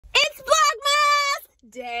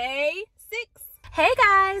Day 6. Hey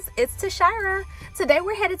guys, it's Tashira. Today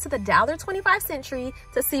we're headed to the $1.25 Century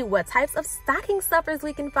to see what types of stocking stuffers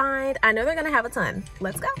we can find. I know they're gonna have a ton.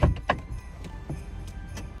 Let's go.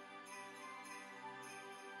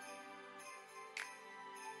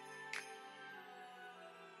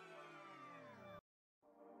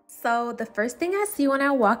 So the first thing I see when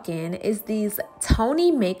I walk in is these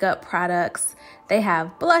Tony makeup products. They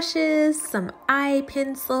have blushes, some eye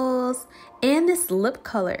pencils, and this lip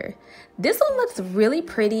color. This one looks really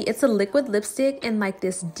pretty. It's a liquid lipstick in like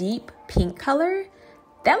this deep pink color.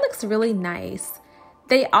 That looks really nice.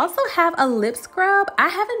 They also have a lip scrub. I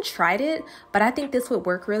haven't tried it, but I think this would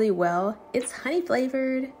work really well. It's honey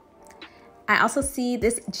flavored. I also see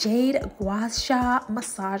this Jade Gua Sha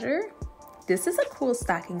massager. This is a cool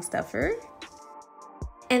stocking stuffer.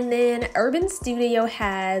 And then Urban Studio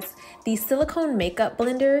has the silicone makeup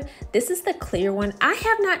blender. This is the clear one. I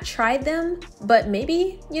have not tried them, but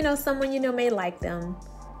maybe, someone may like them.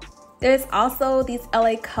 There's also these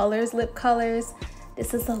LA Colors lip colors.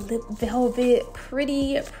 This is a lip velvet,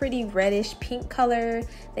 pretty reddish pink color.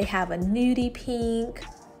 They have a nudie pink.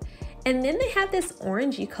 And then they have this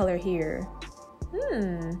orangey color here.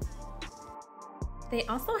 They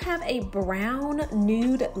also have a brown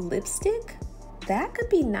nude lipstick. That could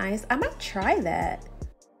be nice. I might try that.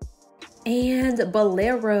 And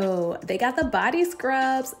Bolero. They got the body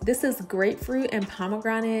scrubs. This is grapefruit and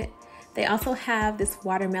pomegranate. They also have this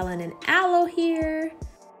watermelon and aloe here.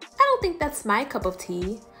 I don't think that's my cup of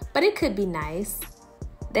tea, but it could be nice.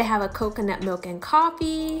 They have a coconut milk and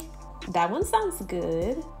coffee. That one sounds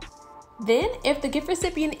good. Then, if the gift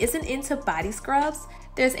recipient isn't into body scrubs,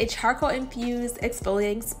 there's a charcoal infused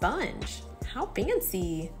exfoliating sponge. How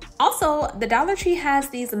fancy. Also, the Dollar Tree has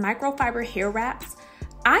these microfiber hair wraps.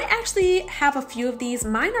 I actually have a few of these.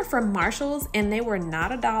 Mine are from Marshall's and they were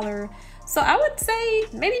not $1. So I would say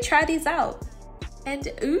maybe try these out. And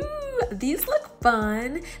ooh, these look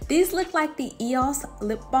fun. These look like the EOS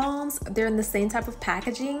lip balms. They're in the same type of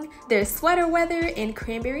packaging. They're sweater weather and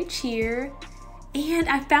cranberry cheer. And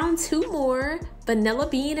I found two more, vanilla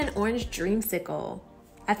bean and orange dreamsicle.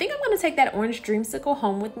 I think I'm gonna take that orange dreamsicle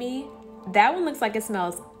home with me. That one looks like it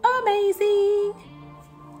smells amazing.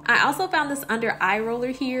 I also found this under eye roller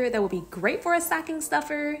here that would be great for a stocking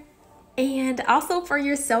stuffer. And also for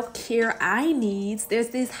your self-care eye needs, there's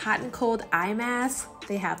these hot and cold eye masks.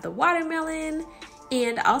 They have the watermelon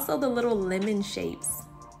and also the little lemon shapes.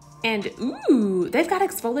 And ooh, they've got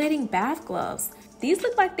exfoliating bath gloves. These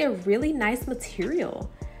look like they're really nice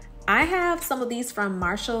material. I have some of these from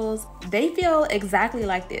Marshall's. They feel exactly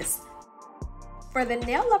like this. For the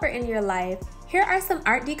nail lover in your life, here are some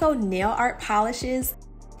Art Deco nail art polishes.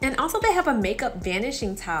 And also they have a makeup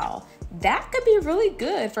vanishing towel. That could be really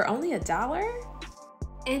good for only $1.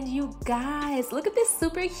 And you guys, look at this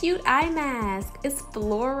super cute eye mask. It's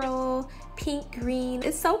floral, pink green.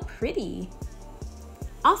 It's so pretty.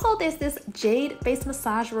 Also, there's this Jade face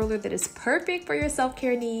massage roller that is perfect for your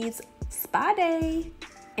self-care needs. Spa day.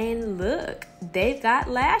 And look, they've got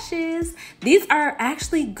lashes. These are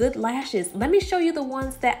actually good lashes. Let me show you the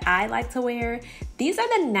ones that I like to wear. These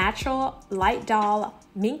are the Natural Light Doll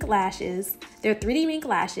mink lashes. They're 3D mink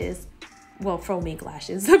lashes. Well, faux mink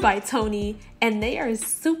lashes by Tony. And they are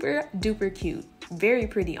super duper cute. Very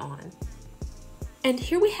pretty on. And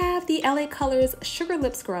here we have the LA Colors Sugar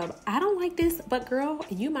Lip Scrub. I don't like this, but girl,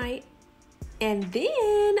 you might. And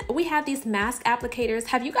then we have these mask applicators.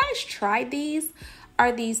 Have you guys tried these?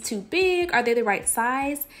 Are these too big? Are they the right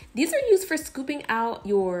size? These are used for scooping out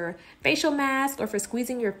your facial mask or for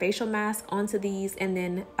squeezing your facial mask onto these and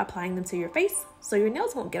then applying them to your face so your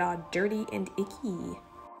nails won't get all dirty and icky.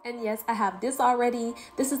 And yes, I have this already.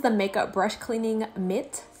 This is the makeup brush cleaning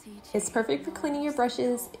mitt. It's perfect for cleaning your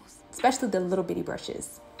brushes, especially the little bitty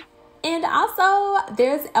brushes. And also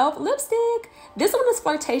there's e.l.f. lipstick. This one is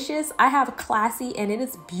flirtatious. I have classy and it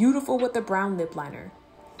is beautiful with the brown lip liner.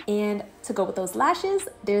 And to go with those lashes,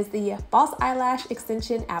 there's the false eyelash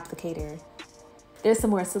extension applicator. There's some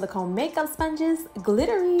more silicone makeup sponges,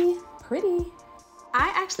 glittery, pretty.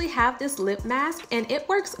 I actually have this lip mask and it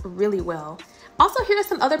works really well. Also, here are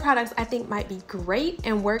some other products I think might be great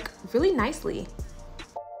and work really nicely.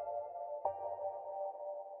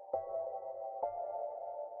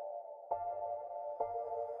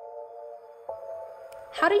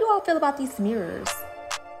 How do you all feel about these mirrors?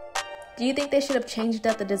 Do you think they should have changed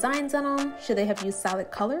up the designs on them? Should they have used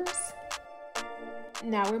solid colors?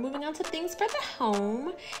 Now we're moving on to things for the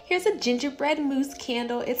home. Here's a gingerbread mousse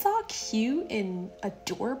candle. It's all cute and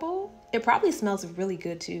adorable. It probably smells really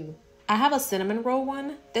good too. I have a cinnamon roll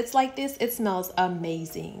one that's like this. It smells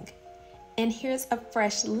amazing. And here's a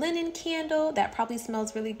fresh linen candle that probably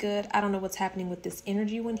smells really good. I don't know what's happening with this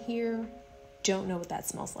energy one here. Don't know what that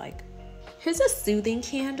smells like. Here's a soothing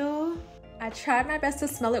candle. I tried my best to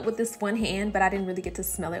smell it with this one hand, but I didn't really get to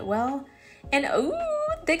smell it well. And ooh,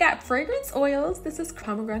 they got fragrance oils. This is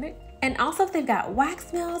pomegranate. And also they've got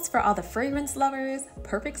wax melts for all the fragrance lovers,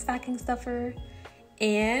 perfect stocking stuffer.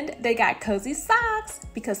 And they got cozy socks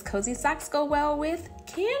because cozy socks go well with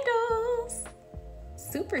candles.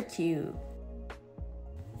 Super cute.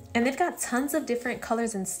 And they've got tons of different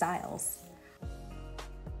colors and styles.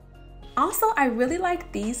 Also, I really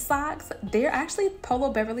like these socks. They're actually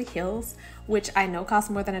Polo Beverly Hills, which I know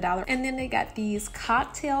cost more than $1. And then they got these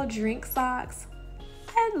cocktail drink socks.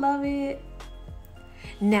 I love it.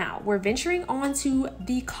 Now, we're venturing on to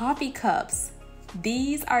the coffee cups.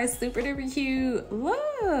 These are super duper cute.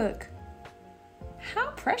 Look, how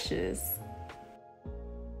precious.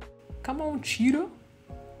 Come on, cheetah.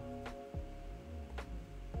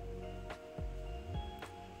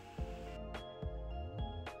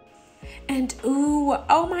 And ooh,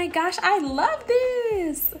 oh my gosh, I love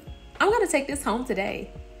this. I'm gonna take this home today.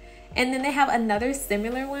 And then they have another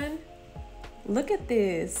similar one. Look at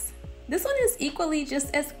this. This one is equally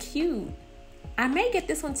just as cute. I may get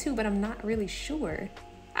this one too, but I'm not really sure.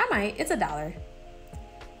 I might, it's $1.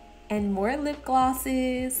 And more lip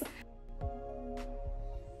glosses.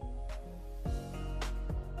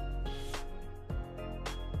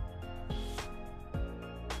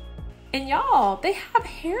 And y'all, they have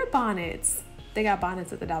hair bonnets. They got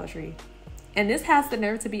bonnets at the Dollar Tree. And this has the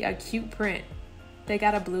nerve to be a cute print. They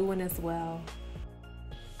got a blue one as well.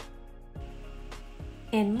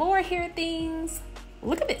 And more hair things.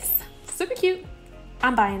 Look at this, super cute.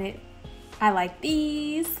 I'm buying it. I like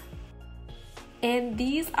these. And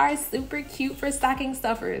these are super cute for stocking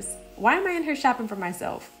stuffers. Why am I in here shopping for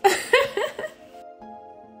myself?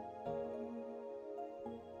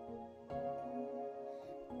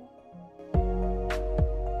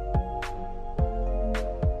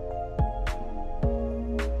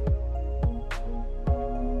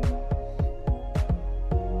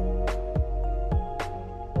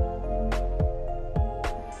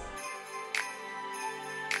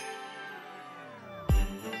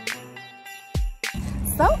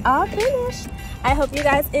 So all finished. I hope you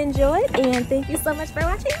guys enjoyed and thank you so much for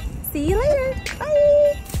watching. See you later. Bye.